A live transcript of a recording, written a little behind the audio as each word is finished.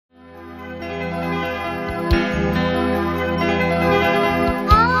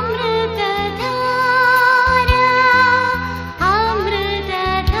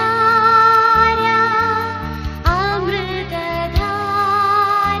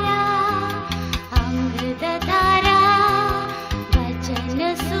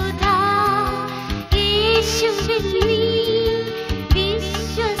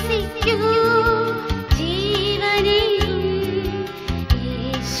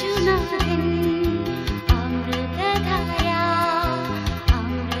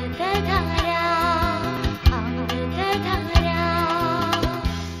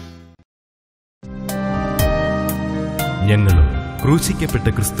ഞങ്ങളും ക്രൂശിക്കപ്പെട്ട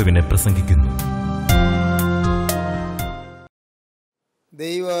ക്രിസ്തുവിനെ പ്രസംഗിക്കുന്നു.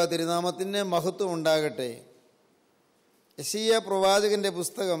 ദൈവ തിരുനാമത്തിന് മഹത്വം ഉണ്ടാകട്ടെ. യെശയ്യാ പ്രവാചകന്റെ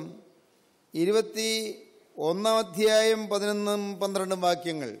പുസ്തകം 21 അധ്യായം 11-12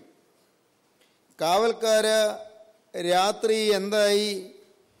 വാക്യങ്ങൾ. കാവൽക്കാര രാത്രി എന്തായി,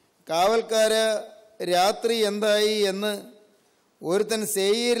 കാവൽക്കാര രാത്രി എന്തായി എന്ന് ഒരുത്തൻ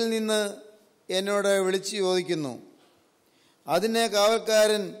സേയീരിൽ നിന്ന് എന്നോട് വിളിച്ചു ചോദിക്കുന്നു. അതിന്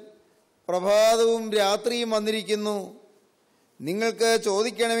കാവൽക്കാരൻ, പ്രഭാതവും രാത്രിയും വന്നിരിക്കുന്നു, നിങ്ങൾക്ക്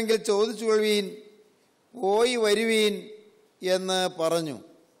ചോദിക്കണമെങ്കിൽ ചോദിച്ചു കൊള്ളുവീൻ, പോയി വരുവീൻ എന്ന് പറഞ്ഞു.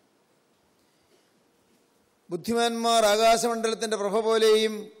 ബുദ്ധിമാന്മാർ ആകാശമണ്ഡലത്തിൻ്റെ പ്രഭ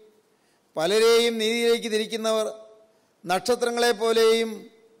പോലെയും പലരെയും നീതിയിലേക്ക് തിരിക്കുന്നവർ നക്ഷത്രങ്ങളെപ്പോലെയും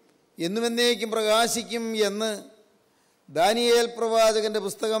എന്നുമെന്നേക്കും പ്രകാശിക്കും എന്ന് ദാനിയേൽ പ്രവാചകന്റെ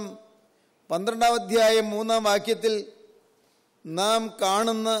പുസ്തകം 12 അധ്യായം 3 വാക്യത്തിൽ നാം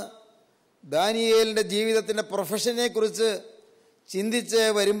കാണുന്ന ദാനിയേലിൻ്റെ ജീവിതത്തിൻ്റെ പ്രൊഫഷനെക്കുറിച്ച് ചിന്തിച്ച്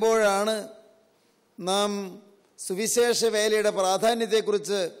വരുമ്പോഴാണ് നാം സുവിശേഷ വേലയുടെ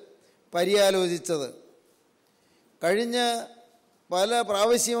പ്രാധാന്യത്തെക്കുറിച്ച് പര്യാലോചിച്ചത്. കഴിഞ്ഞ പല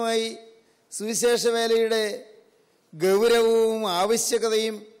പ്രാവശ്യമായി സുവിശേഷ വേലയുടെ ഗൗരവവും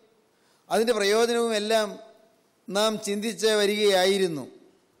ആവശ്യകതയും അതിൻ്റെ പ്രയോജനവും എല്ലാം നാം ചിന്തിച്ച് വരികയായിരുന്നു.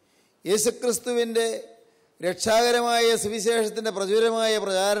 യേശുക്രിസ്തുവിൻ്റെ രക്ഷാകരമായ സുവിശേഷത്തിൻ്റെ പ്രചുരമായ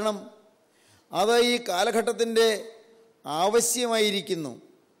പ്രചാരണം അത് ഈ കാലഘട്ടത്തിൻ്റെ ആവശ്യമായിരിക്കുന്നു.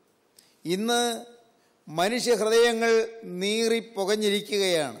 ഇന്ന് മനുഷ്യഹൃദയങ്ങൾ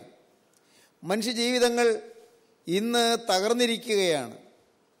നീറിപ്പുകഞ്ഞിരിക്കുകയാണ്. മനുഷ്യജീവിതങ്ങൾ ഇന്ന് തകർന്നിരിക്കുകയാണ്.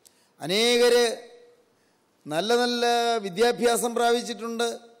 അനേകർ നല്ല നല്ല വിദ്യാഭ്യാസം പ്രാപിച്ചിട്ടുണ്ട്,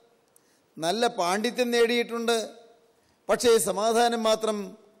 നല്ല പാണ്ഡിത്യം നേടിയിട്ടുണ്ട്, പക്ഷേ സമാധാനം മാത്രം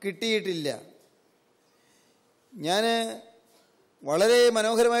കിട്ടിയിട്ടില്ല. ഞാൻ വളരെ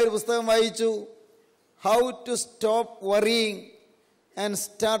മനോഹരമായൊരു പുസ്തകം വായിച്ചു, how to stop worrying and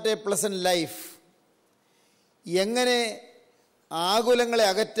start A pleasant life. എങ്ങനെ ആകുലങ്ങളെ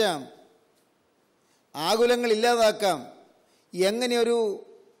അകറ്റാം, ആകുലങ്ങൾ ഇല്ലാതാക്കാം, എങ്ങനെ ഒരു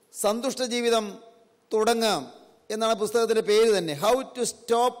സന്തുഷ്ട ജീവിതം തുടങ്ങാം എന്നാണ് പുസ്തകത്തിൻ്റെ പേര് തന്നെ. How to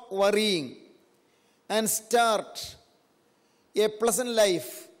stop worrying and start A pleasant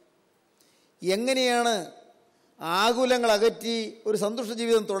life. എങ്ങനെയാണ് ആകുലങ്ങൾ അകറ്റി ഒരു സന്തുഷ്ട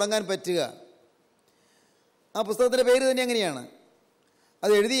ജീവിതം തുടങ്ങാൻ പറ്റുക? ആ പുസ്തകത്തിൻ്റെ പേര് തന്നെ എങ്ങനെയാണ്.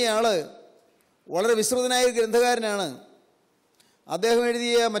 അത് എഴുതിയ ആൾ വളരെ വിശ്രുതനായ ഒരു ഗ്രന്ഥകാരനാണ്. അദ്ദേഹം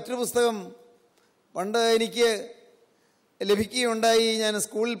എഴുതിയ മറ്റൊരു പുസ്തകം പണ്ട് എനിക്ക് ലഭിക്കുകയുണ്ടായി. ഞാൻ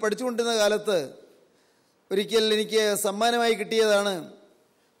സ്കൂളിൽ പഠിച്ചുകൊണ്ടിരുന്ന കാലത്ത് ഒരിക്കൽ എനിക്ക് സമ്മാനമായി കിട്ടിയതാണ്.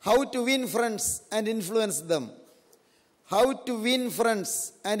 How to win friends and influence dum. How to win friends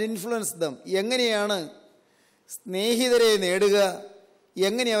and influence dum. എങ്ങനെയാണ് സ്നേഹിതരെ നേടുക,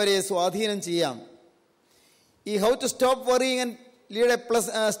 എങ്ങനെ അവരെ സ്വാധീനം ചെയ്യാം. ഈ how to stop worrying and lead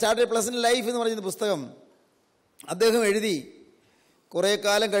start A pleasant life എന്ന് പറയുന്ന പുസ്തകം അദ്ദേഹം എഴുതി. കുറേ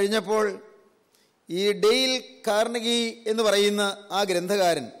കാലം കഴിഞ്ഞപ്പോൾ ഈ ഡെയിൽ കാർണഗി എന്ന് പറയുന്ന ആ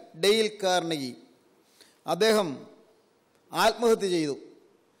ഗ്രന്ഥകാരൻ, ഡെയിൽ കാർണഗി, അദ്ദേഹം ആത്മഹത്യ ചെയ്തു.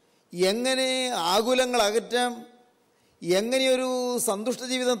 എങ്ങനെ ആകുലങ്ങൾ അകറ്റാം, എങ്ങനെയൊരു സന്തുഷ്ട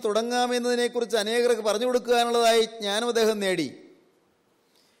ജീവിതം തുടങ്ങാമെന്നതിനെക്കുറിച്ച് അനേകർക്ക് പറഞ്ഞു കൊടുക്കാനുള്ളതായി ജ്ഞാനം അദ്ദേഹം നേടി.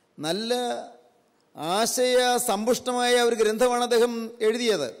 നല്ല ആശയ സമ്പുഷ്ടമായ ഒരു ഗ്രന്ഥമാണ് അദ്ദേഹം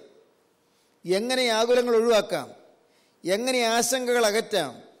എഴുതിയത്. എങ്ങനെ ആകുലങ്ങൾ ഒഴിവാക്കാം, എങ്ങനെ ആശങ്കകൾ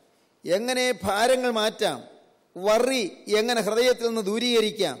അകറ്റാം, എങ്ങനെ ഭാരങ്ങൾ മാറ്റാം, വറി എങ്ങനെ ഹൃദയത്തിൽ നിന്ന്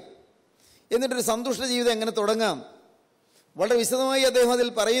ദൂരീകരിക്കാം, എന്നിട്ടൊരു സന്തുഷ്ട ജീവിതം എങ്ങനെ തുടങ്ങാം, വളരെ വിശദമായി അദ്ദേഹം അതിൽ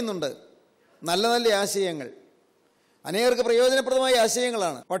പറയുന്നുണ്ട്. നല്ല നല്ല ആശയങ്ങൾ, അനേകർക്ക് പ്രയോജനപ്രദമായ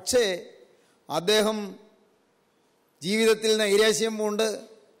ആശയങ്ങളാണ്. പക്ഷേ അദ്ദേഹം ജീവിതത്തിൽ നൈരാശ്യം കൊണ്ട്,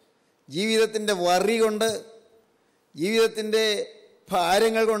 ജീവിതത്തിൻ്റെ വറി കൊണ്ട്, ജീവിതത്തിൻ്റെ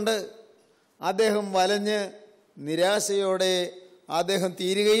ഭാരങ്ങൾ കൊണ്ട് അദ്ദേഹം വലഞ്ഞ് നിരാശയോടെ അദ്ദേഹം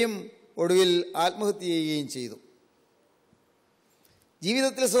തീരുകയും ഒടുവിൽ ആത്മഹത്യ ചെയ്യുകയും ചെയ്തു.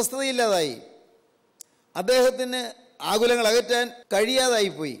 ജീവിതത്തിൽ സ്വസ്ഥതയില്ലാതായി. അദ്ദേഹത്തിന് ആകുലങ്ങൾ അകറ്റാൻ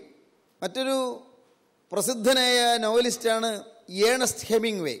കഴിയാതായിപ്പോയി. മറ്റൊരു പ്രസിദ്ധനായ നോവലിസ്റ്റാണ് ഏണസ്റ്റ്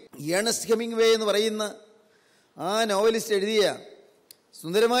ഹെമിംഗ്വേ. ഏണസ്റ്റ് ഹെമിംഗ്വേ എന്ന് പറയുന്ന ആ നോവലിസ്റ്റ് എഴുതിയ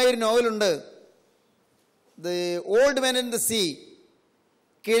സുന്ദരമായൊരു നോവലുണ്ട്, the old man and the sea,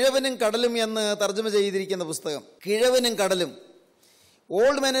 കിഴവനും കടലും എന്ന് തർജ്ജമ ചെയ്തിരിക്കുന്ന പുസ്തകം. കിഴവനും കടലും,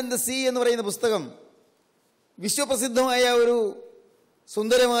 old man and the sea എന്ന് പറയുന്ന പുസ്തകം വിശ്വപ്രസിദ്ധമായ ഒരു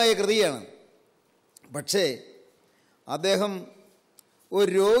സുന്ദരമായ കൃതിയാണ്. പക്ഷേ അദ്ദേഹം ഒരു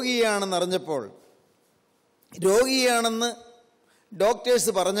രോഗിയാണെന്ന്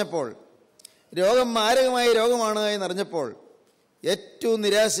ഡോക്ടേഴ്സ് പറഞ്ഞപ്പോൾ, രോഗം മാരകമായ രോഗമാണ് എന്നറിഞ്ഞപ്പോൾ ഏറ്റവും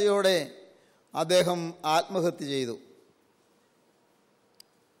നിരാശയോടെ അദ്ദേഹം ആത്മഹത്യ ചെയ്തു.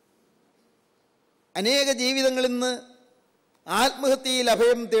 അനേക ജീവിതങ്ങൾ ഇന്ന് ആത്മഹത്യയിൽ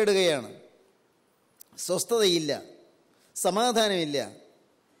അഭയം തേടുകയാണ്. സ്വസ്ഥതയില്ല, സമാധാനമില്ല,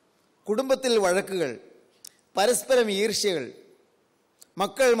 കുടുംബത്തിൽ വഴക്കുകൾ, പരസ്പരം ഈർഷ്യകൾ,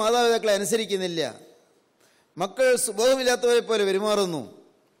 മക്കൾ മാതാപിതാക്കളെ അനുസരിക്കുന്നില്ല, മക്കൾ സുബോധമില്ലാത്തവരെ പോലെ പെരുമാറുന്നു,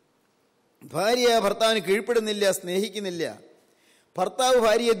 ഭാര്യ ഭർത്താവിന് കീഴ്പ്പെടുന്നില്ല, സ്നേഹിക്കുന്നില്ല, ഭർത്താവ്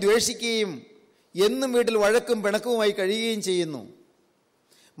ഭാര്യയെ ദ്വേഷിക്കുകയും എന്നും വീട്ടിൽ വഴക്കും പിണക്കവുമായി കഴിയുകയും ചെയ്യുന്നു,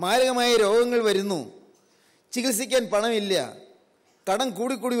 മാരകമായ രോഗങ്ങൾ വരുന്നു, ചികിത്സിക്കാൻ പണമില്ല, കടം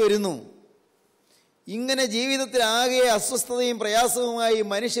കൂടിക്കൂടി വരുന്നു. ഇങ്ങനെ ജീവിതത്തിൽ ആകെ അസ്വസ്ഥതയും പ്രയാസവുമായി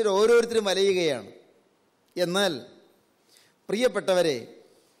മനുഷ്യർ ഓരോരുത്തരും വലയുകയാണ്. എന്നാൽ പ്രിയപ്പെട്ടവരെ,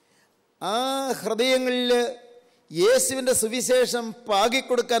 ആ ഹൃദയങ്ങളിൽ യേശുവിൻ്റെ സുവിശേഷം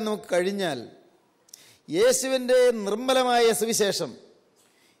പാകിക്കൊടുക്കാൻ നമുക്ക് കഴിഞ്ഞാൽ, യേശുവിൻ്റെ നിർമ്മലമായ സുവിശേഷം,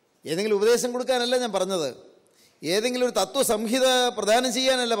 ഏതെങ്കിലും ഉപദേശം കൊടുക്കാനല്ല ഞാൻ പറഞ്ഞത്, ഏതെങ്കിലും ഒരു തത്വസംഹിത പ്രദാനം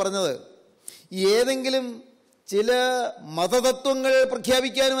ചെയ്യാനല്ല പറഞ്ഞത്, ഏതെങ്കിലും ചില മതതത്വങ്ങൾ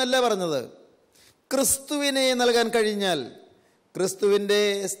പ്രഖ്യാപിക്കാനുമല്ല പറഞ്ഞത്, ക്രിസ്തുവിനെ നൽകാൻ കഴിഞ്ഞാൽ, ക്രിസ്തുവിൻ്റെ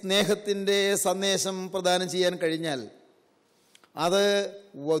സ്നേഹത്തിൻ്റെ സന്ദേശം പ്രദാനം ചെയ്യാൻ കഴിഞ്ഞാൽ അത്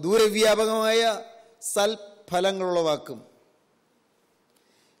ദൂരവ്യാപകമായ സൽഫലങ്ങളുളവാക്കും.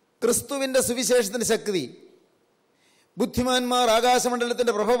 ക്രിസ്തുവിൻ്റെ സുവിശേഷത്തിൻ്റെ ശക്തി ബുദ്ധിമാന്മാർ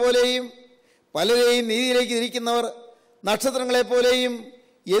ആകാശമണ്ഡലത്തിൻ്റെ പ്രഭ പോലെയും പലരെയും നീതിയിലേക്ക് തിരിക്കുന്നവർ നക്ഷത്രങ്ങളെപ്പോലെയും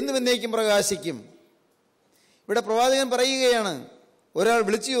എന്നും എന്നേക്കും പ്രകാശിക്കും. ഇവിടെ പ്രവാചകൻ പറയുകയാണ്, ഒരാൾ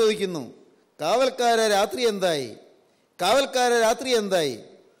വിളിച്ചു ചോദിക്കുന്നു, കാവൽക്കാര രാത്രി എന്തായി, കാവൽക്കാര രാത്രി എന്തായി.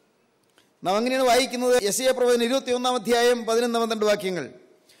 നാം അങ്ങനെയാണ് വായിക്കുന്നത്. യെശയ്യാ പ്രവചനം 21-ാം അധ്യായം 11-12 വാക്യങ്ങൾ.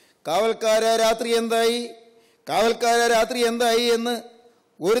 കാവൽക്കാര രാത്രി എന്തായി, കാവൽക്കാര രാത്രി എന്തായി എന്ന്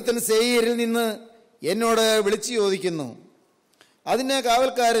ഒരുത്തൻ സെയീരിൽ നിന്ന് എന്നോട് വിളിച്ചു ചോദിക്കുന്നു. അതിന്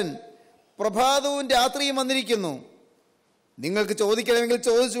കാവൽക്കാരൻ, പ്രഭാതവും രാത്രിയും വന്നിരിക്കുന്നു, നിങ്ങൾക്ക് ചോദിക്കണമെങ്കിൽ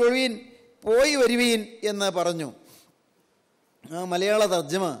ചോദിച്ചു കൊള്ളുവീൻ, പോയി വരുവീൻ എന്ന് പറഞ്ഞു. ആ മലയാള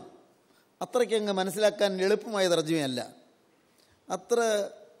തർജ്ജമ അത്രയ്ക്കങ്ങ് മനസ്സിലാക്കാൻ എളുപ്പമായ തർജ്ജമയല്ല, അത്ര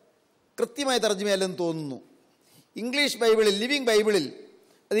കൃത്യമായ തർജ്ജമയല്ലെന്ന് തോന്നുന്നു. ഇംഗ്ലീഷ് ബൈബിളിൽ, ലിവിങ് ബൈബിളിൽ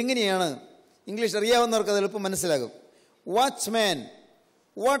അതിങ്ങനെയാണ്. ഇംഗ്ലീഷ് അറിയാവുന്നവർക്ക് അത് എളുപ്പം മനസ്സിലാകും. Watchman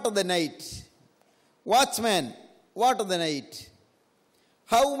what of the night, watchman what of the night,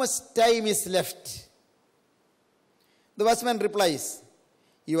 how much time is left. The watchman replies,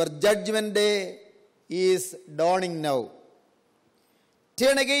 your judgment day is dawning now.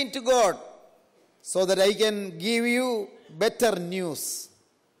 Turn again to God so that I can give you better news.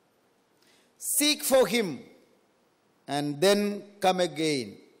 Seek for him and then come again.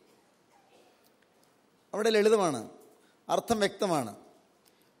 അവിടെ ലളിതമാണ്, അർത്ഥം വ്യക്തമാണ്.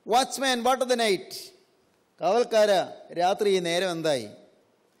 Watchman what of the night, കാവൽക്കാര രാത്രി നേരം എന്തായി,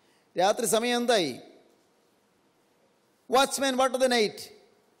 രാത്രി സമയം എന്തായി. Watchman what of the night,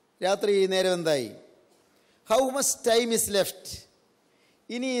 രാത്രി നേരം എന്തായി. How much time is left,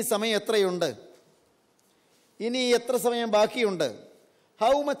 ഇനി സമയം എത്രയുണ്ട്, ഇനി എത്ര സമയം ബാക്കിയുണ്ട്.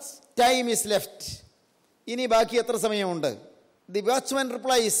 How much time is left, ഇനി ബാക്കി എത്ര സമയമുണ്ട്. ദി വാച്ച്മാൻ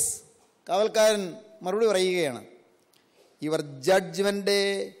റിപ്ലൈസ്, കാവൽക്കാരൻ മറുപടി പറയുകയാണ്, your judgement day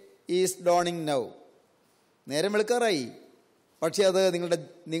is donning now. നേരം വെളുക്കാറായി, പക്ഷേ അത്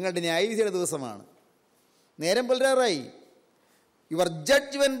നിങ്ങളുടെ ന്യായവിധിയുടെ ദിവസമാണ്. നേരം പുലരാറായി. Your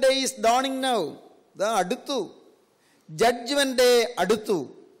judgement day is donning now. ഇതാ അടുത്തു, ജഡ്ജ്മെന്റ് ഡേ അടുത്തു,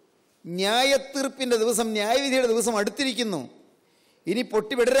 ന്യായത്തീർപ്പിൻ്റെ ദിവസം, ന്യായവിധിയുടെ ദിവസം അടുത്തിരിക്കുന്നു. ഇനി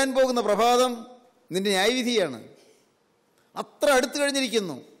പൊട്ടിവിടരാൻ പോകുന്ന പ്രഭാതം നിന്റെ ന്യായവിധിയാണ്. അത്ര അടുത്ത്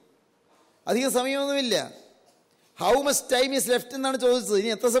കഴിഞ്ഞിരിക്കുന്നു, അധികം സമയമൊന്നുമില്ല. How much time is left എന്നാണ് ചോദിച്ചത്, ഇനി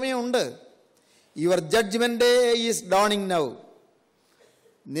എത്ര സമയമുണ്ട്. Your judgement day is donning now,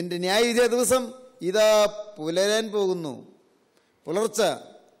 നിന്റെ ന്യായവിധിയുടെ ദിവസം ഇതാ പുലരാൻ പോകുന്നു. പുലർച്ച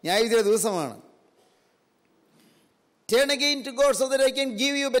ന്യായവിധിയുടെ ദിവസമാണ്. Turn again to God so that I can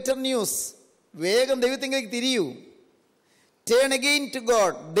give you better news. വേഗം ദൈവത്തിലേക്ക് തിരിയൂ. Turn again to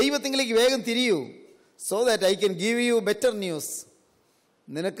God, ദൈവത്തിലേക്ക് വേഗം തിരിയൂ. So that I can give you better news.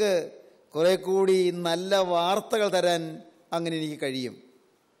 നിനക്ക് കുറെ കൂടി നല്ല വാർത്തകൾ തരാൻ അങ്ങനെ എനിക്ക് കഴിയും.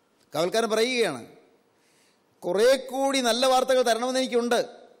 കാവൽക്കാരൻ പറയുകയാണ്, കുറെ കൂടി നല്ല വാർത്തകൾ തരണമെന്ന് എനിക്കുണ്ട്.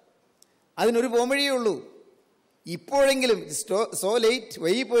 അതിനൊരു പോംവഴിയേ ഉള്ളൂ. ഇപ്പോഴെങ്കിലും, സോ ലേറ്റ്,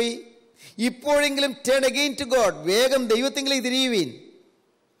 വൈകിപ്പോയി, ഇപ്പോഴെങ്കിലും ടേൺ അഗെയിൻ ടു ഗോഡ്, വേഗം ദൈവത്തിലേക്ക് തിരിയുവീൻ.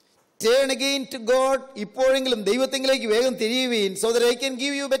 Turn again to God. ഇപ്പോഴെങ്കിലും ദൈവത്തെങ്കിലേക്ക് വേഗം തിരിയുവീൻ. So that I can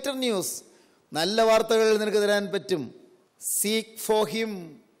give you better news. നല്ല വാർത്തകൾ നിനക്ക് തരാൻ പറ്റും. Seek for him.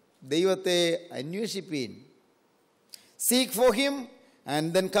 ദൈവത്തെ അന്വേഷിപ്പീൻ. Seek for him and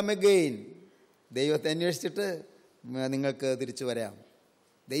then come again. ദൈവത്തെ അന്വേഷിച്ചിട്ട് നിങ്ങൾക്ക് തിരിച്ചു വരാം.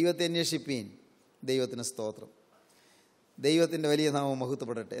 ദൈവത്തെ അന്വേഷിപ്പീൻ. ദൈവത്തിന് സ്തോത്രം. ദൈവത്തിൻ്റെ വലിയ നാമം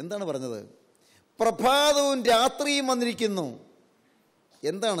മഹത്വപ്പെടട്ടെ. എന്താണ് പറഞ്ഞത്? പ്രഭാതവും രാത്രിയും വന്നിരിക്കുന്നു.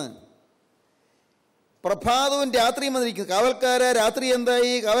 എന്താണ് പ്രഭാതവും രാത്രിയും വന്നിരിക്കുന്നു? കാവൽക്കാര രാത്രി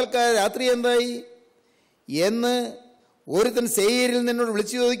എന്തായി, കാവൽക്കാര രാത്രി എന്തായി എന്ന് ഒരുത്തൻ സെയീരിൽ നിന്നോട്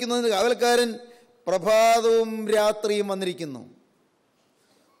വിളിച്ചു ചോദിക്കുന്നത്. കാവൽക്കാരൻ പ്രഭാതവും രാത്രിയും വന്നിരിക്കുന്നു.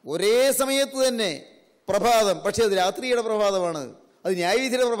 ഒരേ സമയത്ത് തന്നെ പ്രഭാതം, പക്ഷേ അത് രാത്രിയുടെ പ്രഭാതമാണ്, അത്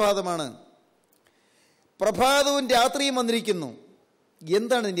ന്യായവിധിയുടെ പ്രഭാതമാണ്. പ്രഭാതവും രാത്രിയും വന്നിരിക്കുന്നു.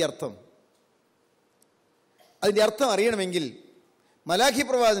 എന്താണ് ഇതിൻ്റെ അർത്ഥം? അതിൻ്റെ അർത്ഥം അറിയണമെങ്കിൽ മലാഖി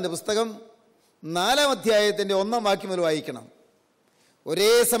പ്രവാചകന്റെ പുസ്തകം 4-ാം അധ്യായത്തിൻ്റെ 1-ാം വാക്യം മുതൽ വായിക്കണം.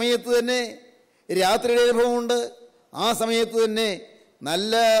 ഒരേ സമയത്ത് തന്നെ രാത്രിയുടെ അനുഭവമുണ്ട്, ആ സമയത്ത് തന്നെ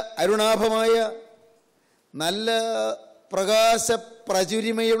നല്ല അരുണാഭമായ നല്ല പ്രകാശ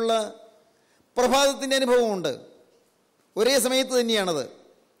പ്രചുരിമയുള്ള പ്രഭാതത്തിൻ്റെ അനുഭവമുണ്ട്. ഒരേ സമയത്ത് തന്നെയാണത്.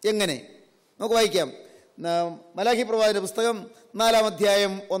 എങ്ങനെ? നമുക്ക് വായിക്കാം. മലാഖി പ്രവാചകന്റെ പുസ്തകം 4-ാം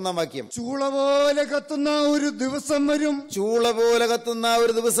അധ്യായം 1-ാം വാക്യം. ചൂള പോലെ കത്തുന്ന ഒരു ദിവസം വരും. ചൂള പോലെ കത്തുന്ന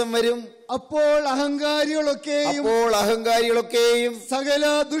ഒരു ദിവസം വരും. അപ്പോൾ അഹങ്കാരികളൊക്കെയും സകല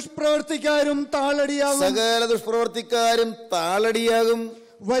ദുഷ്പ്രവർത്തിക്കാരും താളടിയാകും.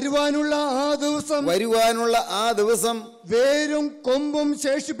 വരുവാനുള്ള ആ ദിവസം വേരും കൊമ്പും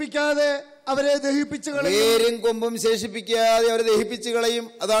ശേഷിപ്പിക്കാതെ അവരെ ദഹിപ്പിച്ചു കളയും.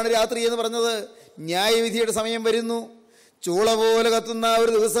 അതാണ് രാത്രി എന്ന് പറഞ്ഞത്. ന്യായവിധിയുടെ സമയം വരുന്നു. ചൂള പോലെ കത്തുന്ന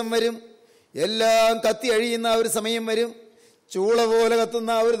ഒരു ദിവസം വരും. എല്ലാം കത്തി അഴിയുന്ന ഒരു സമയം വരും. ചൂള പോലെ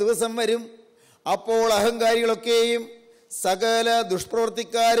കത്തുന്ന ഒരു ദിവസം വരും. അപ്പോൾ അഹങ്കാരികളൊക്കെയും സകല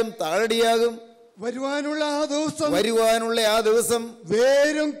ദുഷ്പ്രവർത്തിക്കാരും താഴടിയാകും. വരുവാനുള്ള ആ ദിവസം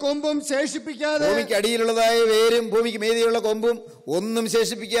വേരും കൊമ്പും ശേഷിപ്പിക്കാതെ, ഭൂമിക്ക് അടിയിലുള്ളതായ വേരും ഭൂമിക്ക് മീതെയുള്ള കൊമ്പും ഒന്നും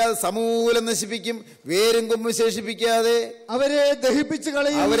ശേഷിപ്പിക്കാതെ സമൂലം നശിപ്പിക്കും. വേരും കൊമ്പും ശേഷിപ്പിക്കാതെ അവരെ ദഹിപ്പിച്ചു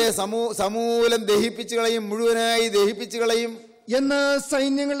കളയും. അവരെ സമൂലം ദഹിപ്പിച്ചു കളയും, മുഴുവനായി ദഹിപ്പിച്ചു കളയും എന്ന്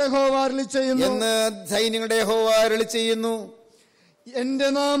സൈന്യങ്ങളുടെ യഹോവ അരുളി ചെയ്യുന്നു. എന്റെ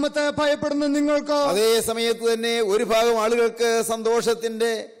നാമത്തെ ഭയപ്പെടുന്ന നിങ്ങൾക്കോ? അതേ സമയത്ത് തന്നെ ഒരു ഭാഗം ആളുകൾക്ക്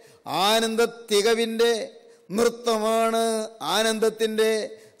സന്തോഷത്തിന്റെ ആനന്ദ തികവിന്റെ നൃത്തമാണ്, ആനന്ദത്തിന്റെ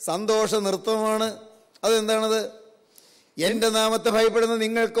സന്തോഷ നൃത്തമാണ്. അതെന്താണത്? എന്റെ നാമത്തെ ഭയപ്പെടുന്ന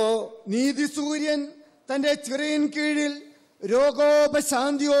നിങ്ങൾക്കോ? നീതി സൂര്യൻ തന്റെ ചിറയിൻ കീഴിൽ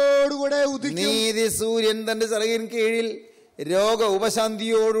രോഗോപശാന്തിയോടുകൂടെ ഉദിക്കും. നീതി സൂര്യൻ തന്റെ ചിറകിൻ കീഴിൽ രോഗ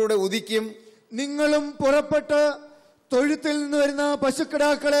ഉപശാന്തിയോടുകൂടെ ഉദിക്കും. നിങ്ങളും പുറപ്പെട്ട് തൊഴുത്തിൽ നിന്ന് വരുന്ന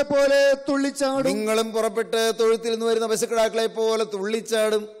പശുക്കിടാക്കളെ പോലെ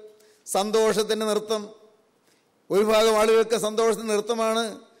തുള്ളിച്ചാടും. സന്തോഷത്തിന്റെ നൃത്തം. ഒരു ഭാഗം ആളുകൾക്ക് സന്തോഷത്തിന്റെ നൃത്തമാണ്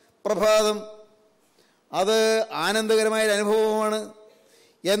പ്രഭാതം. അത് ആനന്ദകരമായ അനുഭവമാണ്.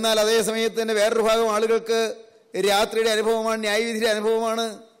 എന്നാൽ അതേ സമയത്ത് തന്നെ വേറൊരു ഭാഗം ആളുകൾക്ക് രാത്രിയുടെ അനുഭവമാണ്, ന്യായവിധിയുടെ അനുഭവമാണ്.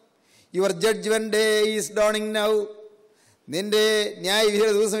 Your judgement day is donning now. നിന്റെ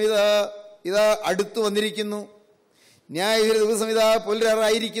ന്യായവിധിയുടെ ദിവസം ഇതാ അടുത്തു വന്നിരിക്കുന്നു. ന്യായവിധിയുടെ ദിവസം ഇതാ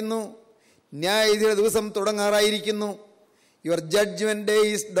പുലരാറായിരിക്കുന്നു. ന്യായവിധിയുടെ ദിവസം തുടങ്ങാറായിരിക്കുന്നു. Your judgement day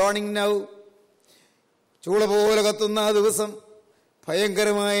is donning now. ചൂള പോലെ കത്തുന്ന ആ ദിവസം,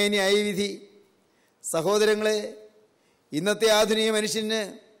 ഭയങ്കരമായ ന്യായവിധി. സഹോദരങ്ങളെ, ഇന്നത്തെ ആധുനിക മനുഷ്യന്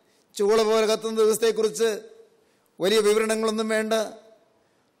ചൂള പോലെ കത്തുന്ന ദിവസത്തെക്കുറിച്ച് വലിയ വിവരണങ്ങളൊന്നും വേണ്ട,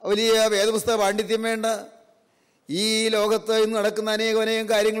 വലിയ വേദപുസ്തക പാണ്ഡിത്യം വേണ്ട. ഈ ലോകത്ത് ഇന്ന് നടക്കുന്ന അനേകം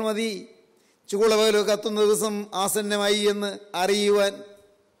കാര്യങ്ങൾ മതി ചൂള പോലെ കത്തുന്ന ദിവസം ആസന്നമായി എന്ന് അറിയുവാൻ.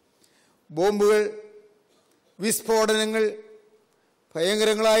 ബോംബുകൾ, വിസ്ഫോടനങ്ങൾ,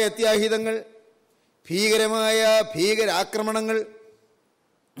 ഭയങ്കരങ്ങളായ അത്യാഹിതങ്ങൾ, ഭീകരാക്രമണങ്ങൾ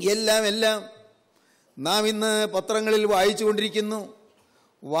എല്ലാം നാം ഇന്ന് പത്രങ്ങളിൽ വായിച്ചു കൊണ്ടിരിക്കുന്നു.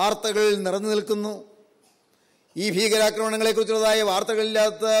 വാർത്തകൾ നിറഞ്ഞു നിൽക്കുന്നു. ഈ ഭീകരാക്രമണങ്ങളെക്കുറിച്ചുള്ളതായ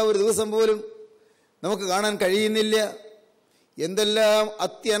വാർത്തകളില്ലാത്ത ഒരു ദിവസം പോലും നമുക്ക് കാണാൻ കഴിയുന്നില്ല. എന്തെല്ലാം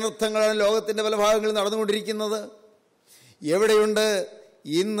അത്യനർത്ഥങ്ങളാണ് ലോകത്തിൻ്റെ പല ഭാഗങ്ങളിൽ നടന്നുകൊണ്ടിരിക്കുന്നത്. എവിടെയുണ്ട്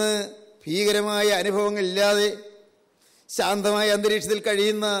ഇന്ന് ഭീകരമായ അനുഭവങ്ങളില്ലാതെ ശാന്തമായ അന്തരീക്ഷത്തിൽ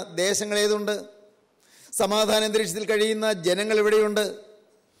കഴിയുന്ന ദേശങ്ങളേതുണ്ട്? സമാധാന അന്തരീക്ഷത്തിൽ കഴിയുന്ന ജനങ്ങൾ എവിടെയുണ്ട്?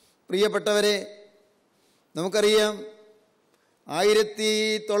 പ്രിയപ്പെട്ടവരെ, നമുക്കറിയാം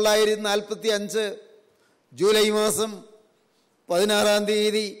 1945 ജൂലൈ മാസം 16-ാം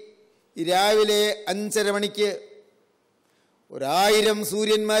തീയതി രാവിലെ 5:30 മണിക്ക് 1000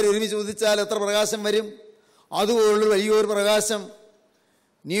 സൂര്യന്മാർ ഒരുമിച്ച് ഉദിച്ചാൽ എത്ര പ്രകാശം വരും? അതുപോലുള്ള വലിയൊരു പ്രകാശം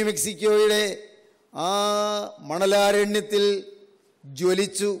ന്യൂ മെക്സിക്കോയുടെ ആ മണലാരണ്യത്തിൽ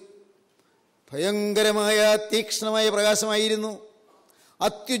ജ്വലിച്ചു. ഭയങ്കരമായ തീക്ഷ്ണമായ പ്രകാശമായിരുന്നു,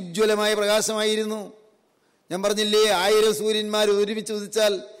 അത്യുജ്വലമായ പ്രകാശമായിരുന്നു. ഞാൻ പറഞ്ഞില്ലേ, 1000 സൂര്യന്മാർ ഒരുമിച്ച്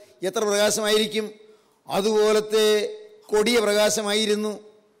ഉദിച്ചാൽ എത്ര പ്രകാശമായിരിക്കും, അതുപോലത്തെ കൊടിയ പ്രകാശമായിരുന്നു.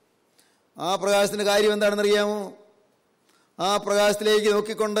 ആ പ്രകാശത്തിൻ്റെ കാര്യം എന്താണെന്നറിയാമോ? ആ പ്രകാശത്തിലേക്ക്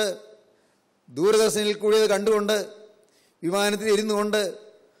നോക്കിക്കൊണ്ട്, ദൂരദർശനിൽ കൂടി അത് കണ്ടുകൊണ്ട്, വിമാനത്തിൽ ഇരുന്നു കൊണ്ട്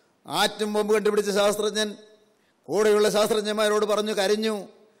ആറ്റം ബോംബ് കണ്ടുപിടിച്ച ശാസ്ത്രജ്ഞൻ കൂടെയുള്ള ശാസ്ത്രജ്ഞന്മാരോട് പറഞ്ഞു, കരഞ്ഞു,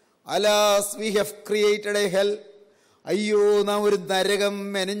 alas we have created A hell. അയ്യോ, നാം ഒരു നരകം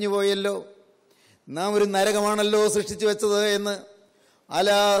മെനഞ്ഞു പോയല്ലോ, നാം ഒരു നരകമാണല്ലോ സൃഷ്ടിച്ചു വെച്ചത് എന്ന്.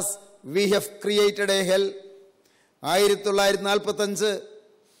 Alas we have created A hell. 1945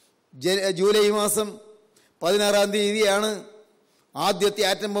 July മാസം 16-ാം തീയതിയാണ് ആദ്യത്തെ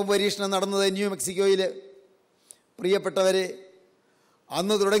ആറ്റം ബോംബ് പരീക്ഷണം നടന്നത് ന്യൂ മെക്സിക്കോയിൽ. പ്രിയപ്പെട്ടവരെ,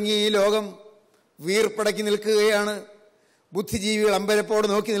 അന്ന് തുടങ്ങി ഈ ലോകം വീർപ്പടക്കി നിൽക്കുകയാണ്. ബുദ്ധിജീവികൾ അമ്പരപ്പോടെ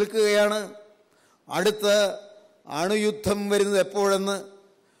നോക്കി നിൽക്കുകയാണ്. അടുത്ത അണുയുദ്ധം വരുന്നത് എപ്പോഴെന്ന്,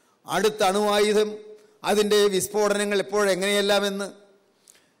 അടുത്ത അണുവായുധം, അതിൻ്റെ വിസ്ഫോടനങ്ങൾ എപ്പോഴെങ്ങനെയെല്ലാമെന്ന്.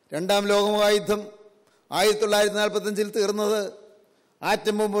 2ാം ലോകമഹായുദ്ധം 1945 തീർന്നത്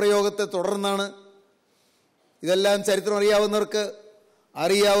ആറ്റം ബോംബ് പ്രയോഗത്തെ തുടർന്നാണ്. ഇതെല്ലാം ചരിത്രം അറിയാവുന്നവർക്ക്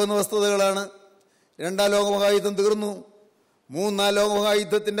അറിയാവുന്ന വസ്തുതകളാണ്. 2ാം ലോകമഹായുദ്ധം തീർന്നു. 3ാം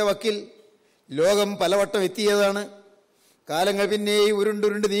ലോകമഹായുദ്ധത്തിൻ്റെ വക്കിൽ ലോകം പലവട്ടം എത്തിയതാണ്. കാലങ്ങൾ പിന്നെയും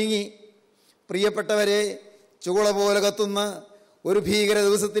ഉരുണ്ടുരുണ്ട് നീങ്ങി. പ്രിയപ്പെട്ടവരെ, ചുവള പോലെ കത്തുന്ന ഒരു ഭീകര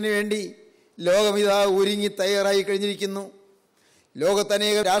ദിവസത്തിന് വേണ്ടി ലോകം ഇതാ ഒരുങ്ങി തയ്യാറായി കഴിഞ്ഞിരിക്കുന്നു.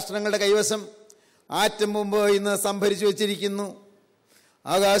 ലോകത്തനേക രാഷ്ട്രങ്ങളുടെ കൈവശം ആറ്റം ബോംബ് ഇന്ന് സംഭരിച്ചു വച്ചിരിക്കുന്നു.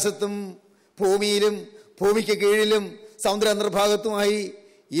 ആകാശത്തും ഭൂമിയിലും ഭൂമിക്ക് കീഴിലും സമുദ്രാന്തർഭാഗത്തുമായി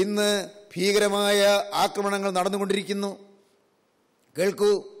ഇന്ന് ഭീകരമായ ആക്രമണങ്ങൾ നടന്നുകൊണ്ടിരിക്കുന്നു.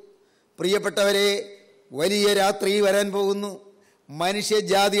 കേൾക്കൂ പ്രിയപ്പെട്ടവരെ, വലിയ രാത്രി വരാൻ പോകുന്നു.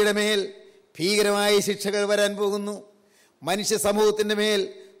 മനുഷ്യജാതിയുടെ മേൽ ഭീകരമായ ശിക്ഷകൾ വരാൻ പോകുന്നു. മനുഷ്യ സമൂഹത്തിൻ്റെ മേൽ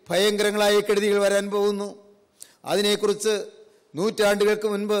ഭയങ്കരങ്ങളായ കെടുതികൾ വരാൻ പോകുന്നു. അതിനെക്കുറിച്ച് നൂറ്റാണ്ടുകൾക്ക്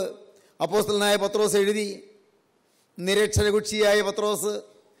മുൻപ് അപ്പോസ്തലനായ പത്രോസ് എഴുതി. നിരക്ഷരകുക്ഷിയായ പത്രോസ്,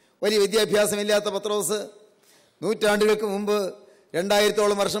 വലിയ വിദ്യാഭ്യാസമില്ലാത്ത പത്രോസ്, നൂറ്റാണ്ടുകൾക്ക് മുമ്പ്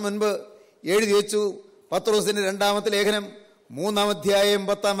 2000ഓളം വർഷം മുൻപ് എഴുതി വെച്ചു. പത്രോസിൻ്റെ 2ാമത്തെ ലേഖനം 3-ാം അധ്യായം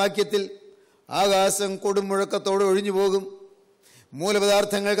 10-ാം വാക്യത്തിൽ, ആകാശം കൊടുമുഴക്കത്തോടെ ഒഴിഞ്ഞു പോകും,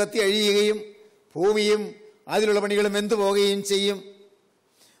 മൂലപദാർത്ഥങ്ങൾ കത്തി അഴിയുകയും ഭൂമിയും അതിലുള്ള പണികളും വെന്തു പോകുകയും ചെയ്യും.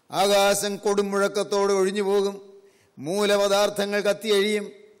 ആകാശം കൊടുമുഴക്കത്തോടെ ഒഴിഞ്ഞു പോകും, മൂലപദാർത്ഥങ്ങൾ കത്തി അഴിയും.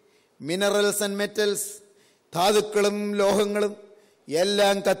 മിനറൽസ് ആൻഡ് മെറ്റൽസ്, ധാതുക്കളും ലോഹങ്ങളും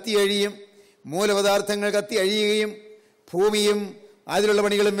എല്ലാം കത്തി അഴിയും, മൂലപദാർത്ഥങ്ങൾ കത്തി അഴിയുകയും ഭൂമിയും അതിലുള്ള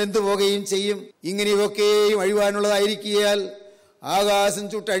പണികളും വെന്തു പോകുകയും ചെയ്യും. ഇങ്ങനെയൊക്കെയും അഴിവാനുള്ളതായിരിക്കിയാൽ ആകാശം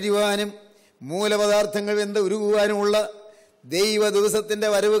ചുട്ടഴിവാനും മൂലപദാർത്ഥങ്ങൾ വെന്ത് ഉരുകുവാനുമുള്ള ദൈവ ദിവസത്തിൻ്റെ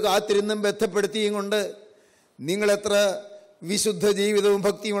വരവ് കാത്തിരുന്നും ബന്ധപ്പെടുത്തിയും കൊണ്ട് നിങ്ങളെത്ര വിശുദ്ധ ജീവിതവും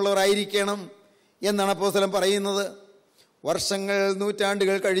ഭക്തിയുമുള്ളവരായിരിക്കണം എന്നാണ് അപ്പോസ്തലൻ പറയുന്നത്. വർഷങ്ങൾ,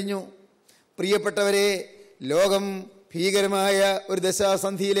 നൂറ്റാണ്ടുകൾ കഴിഞ്ഞു. പ്രിയപ്പെട്ടവരെ, ലോകം ഭീകരമായ ഒരു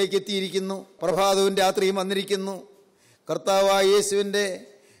ദശാസന്ധിയിലേക്ക് എത്തിയിരിക്കുന്നു. പ്രഭാതവും രാത്രിയും വന്നിരിക്കുന്നു. കർത്താവായ യേശുവിൻ്റെ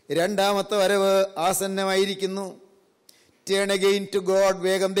 2ാമത്തെ വരവ് ആസന്നമായിരിക്കുന്നു. ടേൺ അഗെയിൻ ടു ഗോഡ്,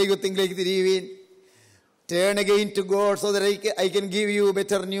 വേഗം ദൈവത്തിലേക്ക് തിരിയുവീൻ. Turn again to God so that I can give you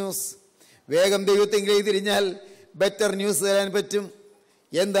better news. വേഗം ദൈവത്തിലേക്ക് തിരിഞ്ഞാൽ ബെറ്റർ ന്യൂസ് തരാൻ പറ്റും.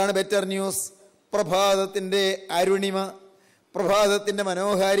 എന്താണ് ബെറ്റർ ന്യൂസ്? പ്രഭാതത്തിൻ്റെ അരുണിമ, പ്രഭാതത്തിൻ്റെ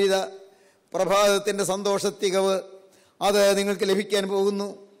മനോഹാരിത, പ്രഭാതത്തിൻ്റെ സന്തോഷത്തികവ്, അത് നിങ്ങൾക്ക് ലഭിക്കാൻ പോകുന്നു.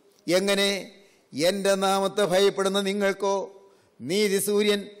 എങ്ങനെ? എൻ്റെ നാമത്തെ ഭയപ്പെടുന്ന നിങ്ങൾക്കോ നീതി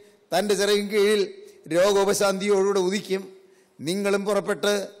സൂര്യൻ തൻ്റെ ചിറകിൻ കീഴിൽ രോഗോപശാന്തിയോടുകൂടെ ഉദിക്കും. നിങ്ങളും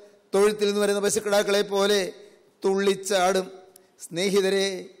പുറപ്പെട്ട് തൊഴുത്തിൽ നിന്ന് വരുന്ന പശുക്കിടാക്കളെ പോലെ തുള്ളിച്ചാടും. സ്നേഹിതരെ,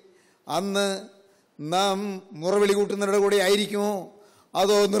 അന്ന് നാം മുറവിളി കൂട്ടുന്നവരുടെ കൂടെ ആയിരിക്കുമോ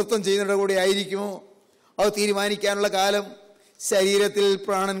അതോ നൃത്തം ചെയ്യുന്നവരുടെ കൂടെ ആയിരിക്കുമോ? അത് തീരുമാനിക്കാനുള്ള കാലം ശരീരത്തിൽ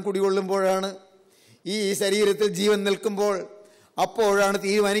പ്രാണൻ കുടികൊള്ളുമ്പോഴാണ്. ഈ ശരീരത്തിൽ ജീവൻ നിൽക്കുമ്പോൾ അപ്പോഴാണ്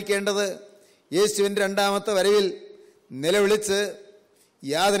തീരുമാനിക്കേണ്ടത്. യേശുവിൻ്റെ 2ാമത്തെ വരവിൽ നിലവിളിച്ച്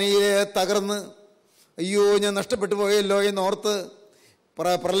യാതനയിൽ തകർന്ന് അയ്യോ ഞാൻ നഷ്ടപ്പെട്ടു പോയല്ലോ എന്നോർത്ത്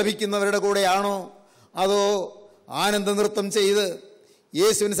പ്രലപിക്കുന്നവരുടെ കൂടെയാണോ അതോ ആനന്ദ നൃത്തം ചെയ്ത്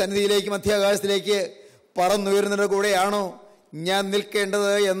യേശുവിൻ്റെ സന്നിധിയിലേക്ക് മധ്യാകാശത്തിലേക്ക് പറന്നുയരുന്നവരുടെ കൂടെയാണോ ഞാൻ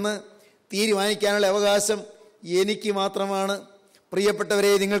നിൽക്കേണ്ടത് എന്ന് തീരുമാനിക്കാനുള്ള അവകാശം എനിക്ക് മാത്രമാണ്.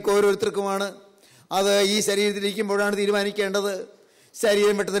 പ്രിയപ്പെട്ടവരെ, നിങ്ങൾക്ക് ഓരോരുത്തർക്കുമാണ്. അത് ഈ ശരീരത്തിലിരിക്കുമ്പോഴാണ് തീരുമാനിക്കേണ്ടത്.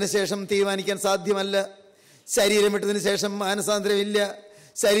 ശരീരം വിട്ടതിന് ശേഷം തീരുമാനിക്കാൻ സാധ്യമല്ല. ശരീരം വിട്ടതിന് ശേഷം മാനസാന്തരമില്ല.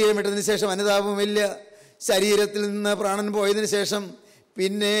 ശരീരം വിട്ടതിന് ശേഷം അനുതാപമില്ല. ശരീരത്തിൽ നിന്ന് പ്രാണൻ പോയതിനു ശേഷം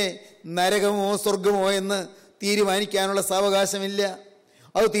പിന്നെ നരകമോ സ്വർഗമോ എന്ന് തീരുമാനിക്കാനുള്ള സാവകാശമില്ല.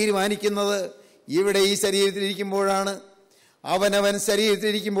 അത് തീരുമാനിക്കുന്നത് ഇവിടെ ഈ ശരീരത്തിലിരിക്കുമ്പോഴാണ്. അവനവൻ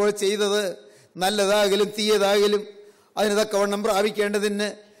ശരീരത്തിലിരിക്കുമ്പോൾ ചെയ്തത് നല്ലതാകലും തീയതാകലും അതിന് തക്കവണ്ണം പ്രാപിക്കേണ്ടതിന്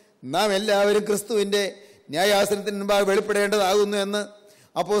നാം എല്ലാവരും ക്രിസ്തുവിൻ്റെ ന്യായാസനത്തിന് മുമ്പാകെ വെളിപ്പെടേണ്ടതാകുന്നു എന്ന്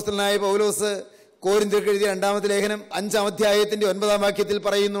അപ്പോസ്തലനായ പൗലോസ് കോരിന്ത്യർക്ക് എഴുതിയ 2-ാമത്തെ ലേഖനം 5-ാം അധ്യായത്തിൻ്റെ 9-ാം വാക്യത്തിൽ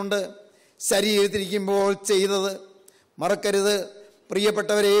പറയുന്നുണ്ട്. ശരീരത്തിലിരിക്കുമ്പോൾ ചെയ്തത് മറക്കരുത്.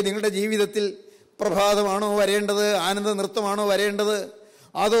 പ്രിയപ്പെട്ടവരെ, നിങ്ങളുടെ ജീവിതത്തിൽ പ്രഭാതമാണോ വരേണ്ടത്, ആനന്ദ നൃത്തമാണോ വരേണ്ടത്,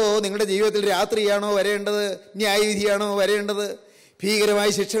 അതോ നിങ്ങളുടെ ജീവിതത്തിൽ രാത്രിയാണോ വരേണ്ടത്, ന്യായവിധിയാണോ വരേണ്ടത്, ഭീകരമായ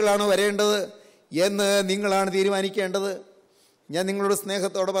ശിക്ഷകളാണോ വരേണ്ടത് എന്ന് നിങ്ങളാണ് തീരുമാനിക്കേണ്ടത്. ഞാൻ നിങ്ങളോട്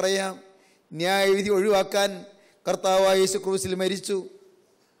സ്നേഹത്തോടെ പറയാം, ന്യായവിധി ഒഴിവാക്കാൻ കർത്താവായ യേശു ക്രൂശിൽ മരിച്ചു.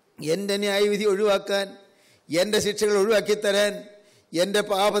 എൻ്റെ ന്യായവിധി ഒഴിവാക്കാൻ, എൻ്റെ ശിക്ഷകൾ ഒഴിവാക്കിത്തരാൻ, എൻ്റെ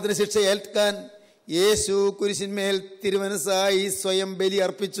പാപത്തിന് ശിക്ഷ ഏൽക്കാൻ യേശു കുരിശിന്മേൽ തിരുമനസ്സായി സ്വയം ബലി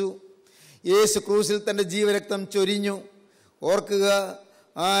അർപ്പിച്ചു. യേശു ക്രൂശിൽ തൻ്റെ ജീവരക്തം ചൊരിഞ്ഞു. ഓർക്കുക,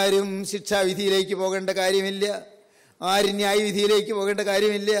 ആരും ശിക്ഷാവിധിയിലേക്ക് പോകേണ്ട കാര്യമില്ല, ആരും ന്യായവിധിയിലേക്ക് പോകേണ്ട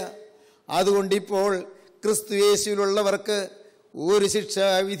കാര്യമില്ല. അതുകൊണ്ടിപ്പോൾ ക്രിസ്തു യേശുവിലുള്ളവർക്ക് ഒരു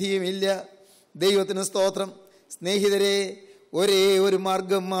ശിക്ഷാവിധിയുമില്ല. ദൈവത്തിന് സ്തോത്രം. സ്നേഹിതരെ, ഒരേ ഒരു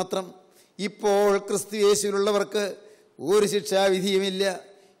മാർഗം മാത്രം. ഇപ്പോൾ ക്രിസ്തു യേശുവിലുള്ളവർക്ക് ഒരു ശിക്ഷാവിധിയുമില്ല.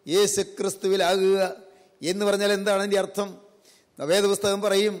 യേശു ക്രിസ്തുവിലാകുക എന്ന് പറഞ്ഞാൽ എന്താണ് അതിൻ്റെ അർത്ഥം? വേദപുസ്തകം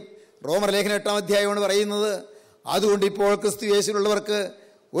പറയും, റോമർ ലേഖനം 8-ാം അധ്യായമാണ് പറയുന്നത്, അതുകൊണ്ട് ഇപ്പോൾ ക്രിസ്തു യേശുവിലുള്ളവർക്ക്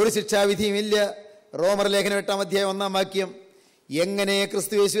ഒരു ശിക്ഷാവിധിയുമില്ല. റോമർ ലേഖനം 8-ാം അധ്യായം 1-ാം വാക്യം. എങ്ങനെ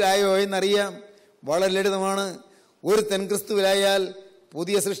ക്രിസ്തു യേശുവിലായോ എന്നറിയാം. വളരെ ലളിതമാണ്. ഒരുത്തൻ ക്രിസ്തുവിലായാൽ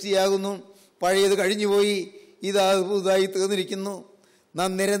പുതിയ സൃഷ്ടിയാകുന്നു, പഴയത് കഴിഞ്ഞുപോയി, ഇതാ പുതുതായി തീർന്നിരിക്കുന്നു. നാം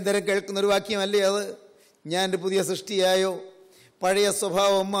നിരന്തരം കേൾക്കുന്നൊരു വാക്യമല്ലേ അത്? ഞാൻ ഒരു പുതിയ സൃഷ്ടിയായോ? പഴയ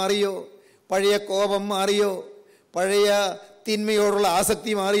സ്വഭാവം മാറിയോ? പഴയ കോപം മാറിയോ? പഴയ തിന്മയോടുള്ള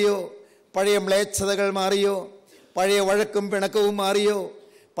ആസക്തി മാറിയോ? പഴയ മ്ലേച്ഛതകൾ മാറിയോ? പഴയ വഴക്കും പിണക്കവും മാറിയോ?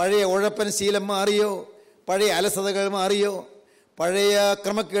 പഴയ ഉഴപ്പൻ ശീലം മാറിയോ? പഴയ അലസതകൾ മാറിയോ? പഴയ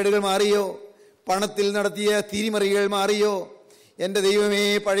ക്രമക്കേടുകൾ മാറിയോ? പണത്തിൽ നടത്തിയ തിരിമറികൾ മാറിയോ? എൻ്റെ ദൈവമേ,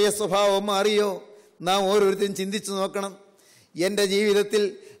 പഴയ സ്വഭാവം മാറിയോ? നാം ഓരോരുത്തരും ചിന്തിച്ചു നോക്കണം. എൻ്റെ ജീവിതത്തിൽ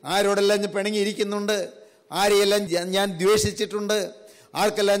ആരോടെല്ലാം ഞാൻ പിണങ്ങിയിരിക്കുന്നുണ്ട്, ആരെയെല്ലാം ഞാൻ ദ്വേഷിച്ചിട്ടുണ്ട്,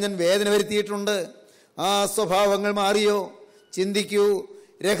 ആർക്കെല്ലാം ഞാൻ വേദന വരുത്തിയിട്ടുണ്ട്. ആ സ്വഭാവങ്ങൾ മാറിയോ? ചിന്തിക്കൂ.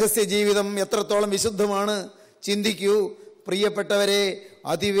 രഹസ്യ ജീവിതം എത്രത്തോളം വിശുദ്ധമാണ് ചിന്തിക്കൂ. പ്രിയപ്പെട്ടവരെ,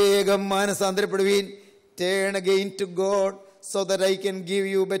 അതിവേഗം മാനസാന്തരപ്പെടുവീൻ. Turn again to God so that I can give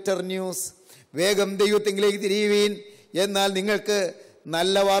you better news. വേഗം ദൈവത്തിലേക്ക് തിരിയുവീൻ, എന്നാൽ നിങ്ങൾക്ക്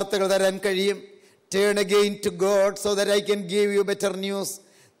നല്ല വാർത്തകൾ തരാൻ കഴിയും. Turn again to God so that I can give you better news.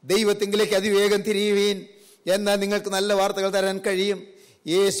 ദൈവത്തിലേക്ക് അതിവേഗം തിരിയുവീൻ, എന്നാൽ നിങ്ങൾക്ക് നല്ല വാർത്തകൾ തരാൻ കഴിയും.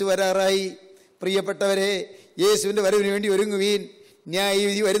 യേശു വരാറായി. പ്രിയപ്പെട്ടവരെ, യേശുവിൻ്റെ വരവിന് വേണ്ടി ഒരുങ്ങുവീൻ.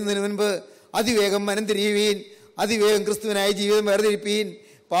 ന്യായവിധി വരുന്നതിന് മുൻപ് അതിവേഗം മനം തിരിയുവീൻ. അതിവേഗം ക്രിസ്തുവിനായി ജീവിതം വേർതിരിപ്പീൻ.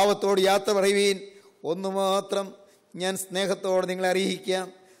 പാവത്തോട് യാത്ര പറയുവീൻ. ഒന്നു മാത്രം ഞാൻ സ്നേഹത്തോടെ നിങ്ങളെ അറിയിക്കാം,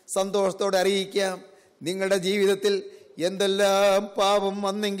 സന്തോഷത്തോടെ അറിയിക്കാം. നിങ്ങളുടെ ജീവിതത്തിൽ എന്തെല്ലാം പാപം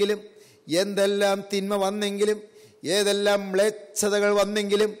വന്നെങ്കിലും, എന്തെല്ലാം തിന്മ വന്നെങ്കിലും, ഏതെല്ലാം മ്ലേച്ഛതകൾ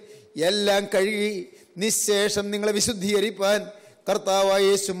വന്നെങ്കിലും എല്ലാം കഴുകി നിശേഷം നിങ്ങളെ വിശുദ്ധീകരിപ്പാൻ കർത്താവായ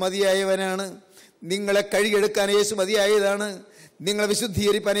യേശു മതിയായവനാണ്. നിങ്ങളെ കഴുകിയെടുക്കാൻ യേശു മതിയായതാണ്. നിങ്ങളെ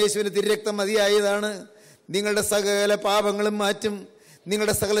വിശുദ്ധീകരിപ്പാൻ യേശുവിൻ്റെ തിരുരക്തം മതിയായതാണ്. നിങ്ങളുടെ സകല പാപങ്ങളും മാറ്റും,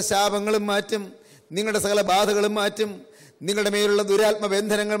 നിങ്ങളുടെ സകല ശാപങ്ങളും മാറ്റും, നിങ്ങളുടെ സകല ബാധകളും മാറ്റും, നിങ്ങളുടെ മേലുള്ള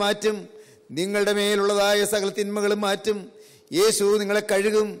ദുരാത്മബന്ധനങ്ങൾ മാറ്റും, നിങ്ങളുടെ മേലുള്ളതായ സകല തിന്മകളും മാറ്റും. യേശു നിങ്ങളെ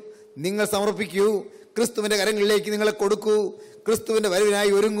കഴുകും. നിങ്ങൾ സമർപ്പിക്കൂ. ക്രിസ്തുവിൻ്റെ കരങ്ങളിലേക്ക് നിങ്ങളെ കൊടുക്കൂ. ക്രിസ്തുവിൻ്റെ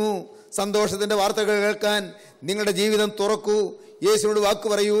വരവിനായി ഒരുങ്ങൂ. സന്തോഷത്തിൻ്റെ വാർത്തകൾ കേൾക്കാൻ നിങ്ങളുടെ ജീവിതം തുറക്കൂ. യേശുവോട് വാക്ക്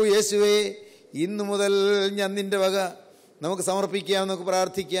പറയൂ, യേശുവേ, ഇന്നു മുതൽ ഞാൻ നിൻ്റെ വക. നമുക്ക് സമർപ്പിക്കാം, നമുക്ക്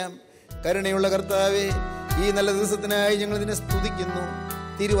പ്രാർത്ഥിക്കാം. കരുണയുള്ള കർത്താവേ, ഈ നല്ല ദിവസത്തിനായി ഞങ്ങൾ നിന്നെ സ്തുതിക്കുന്നു.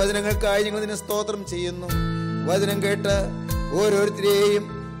 തിരുവചനങ്ങൾക്കായി ഞങ്ങൾ നിന്നെ സ്തോത്രം ചെയ്യുന്നു. വചനം കേട്ട ഓരോരുത്തരെയും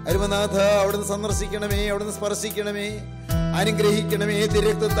അരുമനാഥ അവിടുന്ന് സന്ദർശിക്കണമേ, അവിടുന്ന് സ്പർശിക്കണമേ, അനുഗ്രഹിക്കണമേ.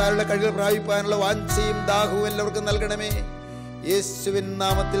 തിരുരക്തത്താലുള്ള കഴിവ് പ്രാപിപ്പാനുള്ള വാഞ്ചയും ദാഹവും എല്ലാവർക്കും നൽകണമേ. യേശുവിൻ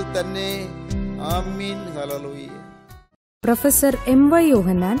നാമത്തിൽ തന്നെ, ആമീൻ. ഹല്ലേലൂയ. Professor M.Y.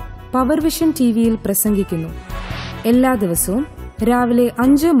 യോഹന്നാൻ പവർ വിഷൻ ടിവിയിൽ പ്രസംഗിക്കുന്നു. എല്ലാ ദിവസവും രാവിലെ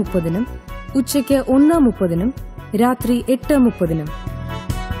 5:30 ഉച്ചയ്ക്ക് 1:30 രാത്രി 8:30.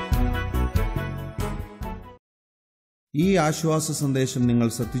 ഈ ആശ്വാസ സന്ദേശം നിങ്ങൾ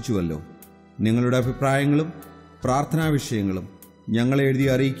ശ്രദ്ധിച്ചുവല്ലോ. നിങ്ങളുടെ അഭിപ്രായങ്ങളും പ്രാർത്ഥനാ വിഷയങ്ങളും ഞങ്ങളെ എഴുതി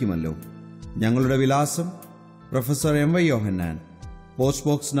അറിയിക്കുമല്ലോ. ഞങ്ങളുടെ വിലാസം: പ്രൊഫസർ M.Y. യോഹന്നാൻ, post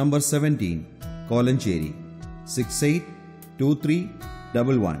box number 17, Kolenchery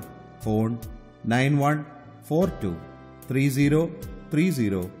 682311. Phone 914230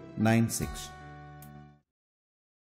 3096.